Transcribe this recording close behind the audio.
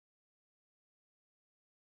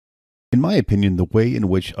In my opinion, the way in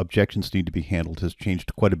which objections need to be handled has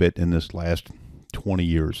changed quite a bit in this last 20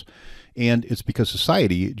 years. And it's because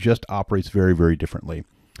society just operates very, very differently.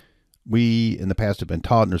 We in the past have been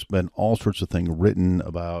taught, and there's been all sorts of things written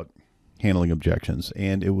about handling objections.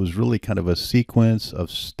 And it was really kind of a sequence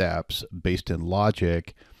of steps based in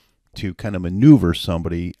logic to kind of maneuver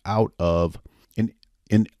somebody out of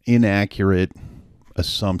an inaccurate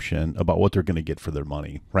assumption about what they're going to get for their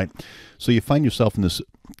money, right? So you find yourself in this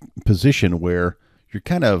position where you're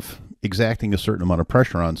kind of exacting a certain amount of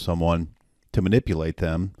pressure on someone to manipulate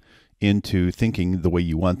them into thinking the way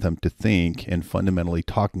you want them to think and fundamentally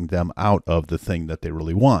talking them out of the thing that they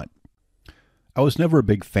really want. I was never a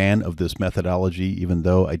big fan of this methodology, even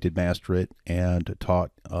though I did master it and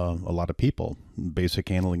taught a lot of people basic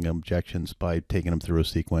handling objections by taking them through a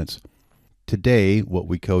sequence. Today, what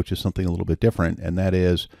we coach is something a little bit different, and that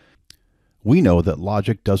is we know that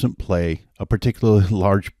logic doesn't play a particularly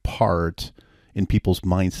large part in people's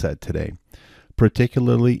mindset today,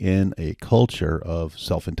 particularly in a culture of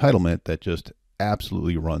self-entitlement that just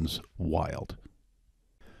absolutely runs wild.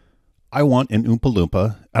 I want an Oompa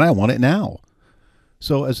Loompa, and I want it now.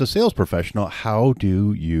 So as a sales professional, how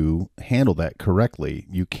do you handle that correctly?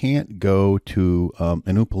 You can't go to an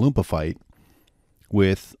Oompa Loompa fight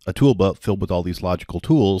with a tool belt filled with all these logical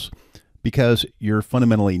tools because you're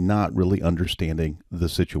fundamentally not really understanding the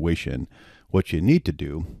situation. What you need to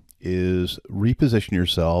do is reposition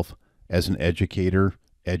yourself as an educator.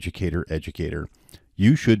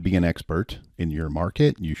 You should be an expert in your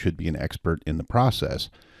market. You should be an expert in the process.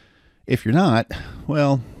 If you're not,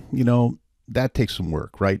 well, that takes some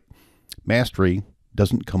work, right? Mastery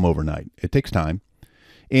doesn't come overnight. It takes time.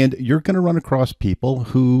 And you're going to run across people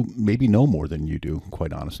who maybe know more than you do,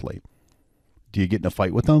 quite honestly. Do you get in a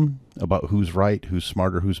fight with them about who's right, who's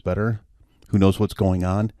smarter, who's better, who knows what's going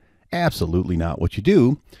on? Absolutely not. What you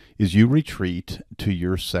do is you retreat to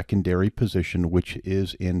your secondary position, which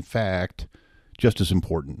is in fact just as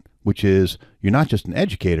important, which is you're not just an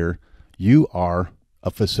educator, you are a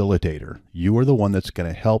facilitator. You are the one that's going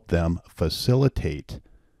to help them facilitate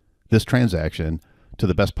this transaction to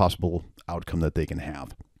the best possible outcome that they can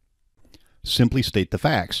have. Simply state the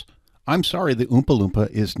facts. I'm sorry, the Oompa Loompa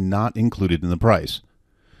is not included in the price.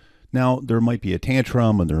 Now, there might be a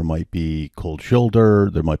tantrum, and there might be cold shoulder.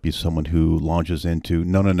 There might be someone who launches into,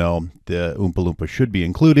 no, the Oompa Loompa should be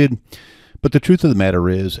included. But the truth of the matter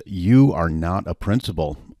is, you are not a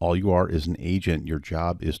principal. All you are is an agent. Your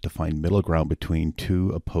job is to find middle ground between two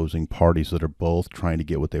opposing parties that are both trying to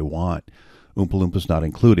get what they want. Oompa Loompa's not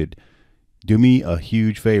included. Do me a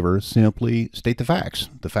huge favor, simply state the facts.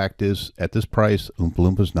 The fact is, at this price, Oompa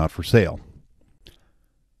Loompa's not for sale.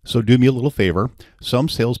 So do me a little favor. Some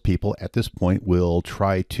salespeople at this point will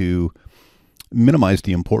try to minimize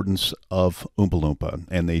the importance of Oompa Loompa,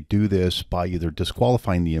 and they do this by either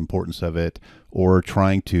disqualifying the importance of it or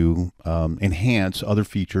trying to enhance other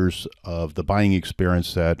features of the buying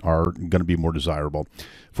experience that are going to be more desirable.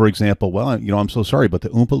 For example, well, I'm so sorry, but the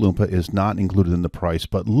Oompa Loompa is not included in the price,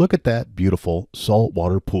 but look at that beautiful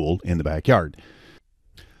saltwater pool in the backyard.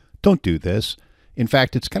 Don't do this. In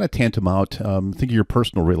fact, it's kind of tantamount. Think of your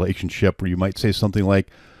personal relationship where you might say something like,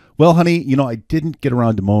 well, honey, I didn't get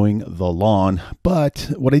around to mowing the lawn,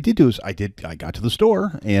 but what I did do is I got to the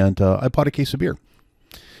store and I bought a case of beer.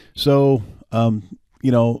 So,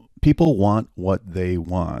 people want what they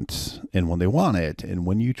want and when they want it. And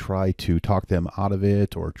when you try to talk them out of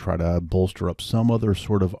it or try to bolster up some other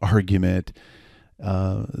sort of argument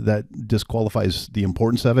that disqualifies the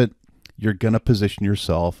importance of it, you're going to position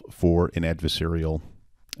yourself for an adversarial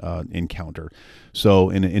encounter.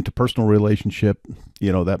 So in an interpersonal relationship,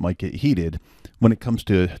 that might get heated. When it comes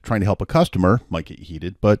to trying to help a customer, might get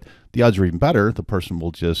heated, but the odds are even better. The person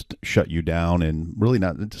will just shut you down and really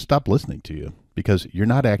not stop listening to you because you're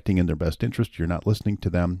not acting in their best interest. You're not listening to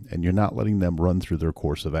them and you're not letting them run through their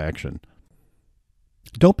course of action.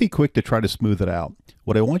 Don't be quick to try to smooth it out.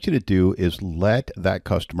 What I want you to do is let that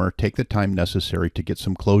customer take the time necessary to get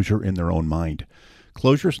some closure in their own mind.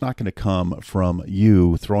 Closure is not going to come from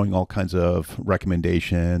you throwing all kinds of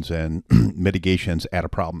recommendations and mitigations at a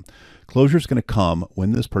problem. Closure is going to come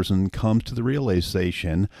when this person comes to the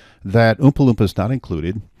realization that Oompa Loompa is not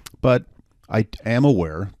included, but I am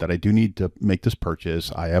aware that I do need to make this purchase.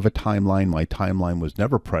 I have a timeline. My timeline was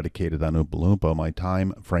never predicated on Oompa Loompa. My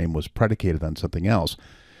time frame was predicated on something else.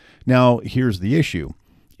 Now, here's the issue.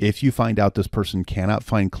 If you find out this person cannot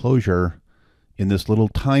find closure in this little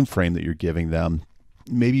time frame that you're giving them,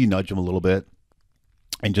 maybe you nudge them a little bit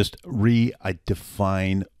and just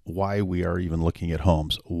redefine why we are even looking at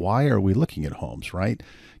homes. Why are we looking at homes, right?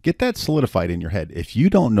 Get that solidified in your head. If you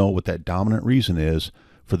don't know what that dominant reason is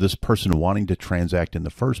for this person wanting to transact in the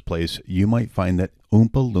first place, you might find that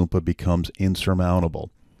Oompa Loompa becomes insurmountable.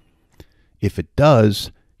 If it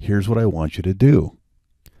does, here's what I want you to do.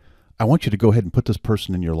 I want you to go ahead and put this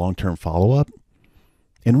person in your long-term follow-up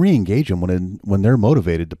and re-engage them when they're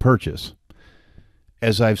motivated to purchase.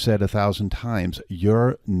 As I've said 1,000 times,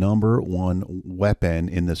 your number one weapon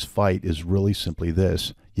in this fight is really simply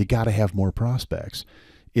this. You got to have more prospects.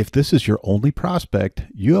 If this is your only prospect,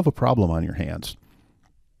 you have a problem on your hands.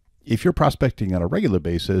 If you're prospecting on a regular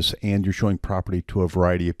basis and you're showing property to a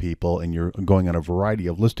variety of people and you're going on a variety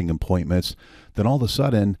of listing appointments, then all of a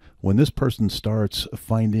sudden, when this person starts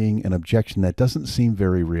finding an objection that doesn't seem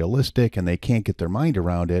very realistic and they can't get their mind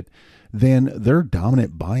around it, then their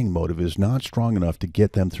dominant buying motive is not strong enough to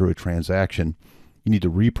get them through a transaction. You need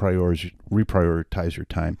to reprioritize your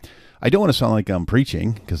time. I don't want to sound like I'm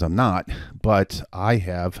preaching, because I'm not, but I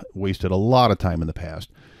have wasted a lot of time in the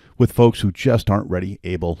past with folks who just aren't ready,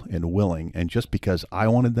 able, and willing. And just because I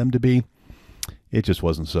wanted them to be, it just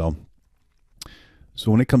wasn't so.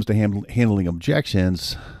 So when it comes to handling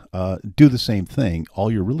objections, do the same thing.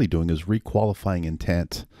 All you're really doing is requalifying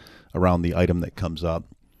intent around the item that comes up,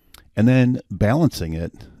 and then balancing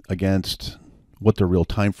it against what their real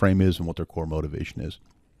time frame is and what their core motivation is.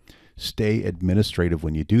 Stay administrative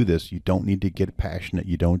when you do this. You don't need to get passionate.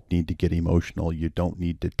 You don't need to get emotional. You don't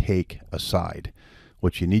need to take a side.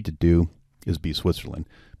 What you need to do is be Switzerland.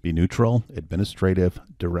 Be neutral, administrative,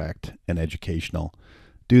 direct, and educational.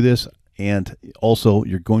 Do this, and also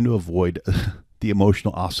you're going to avoid the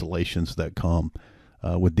emotional oscillations that come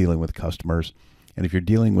with dealing with customers. And if you're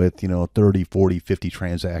dealing with 30, 40, 50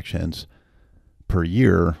 transactions per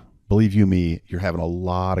year, believe you me, you're having a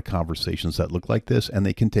lot of conversations that look like this, and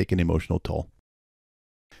they can take an emotional toll.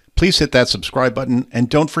 Please hit that subscribe button, and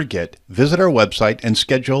don't forget, visit our website and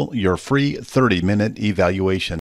schedule your free 30-minute evaluation.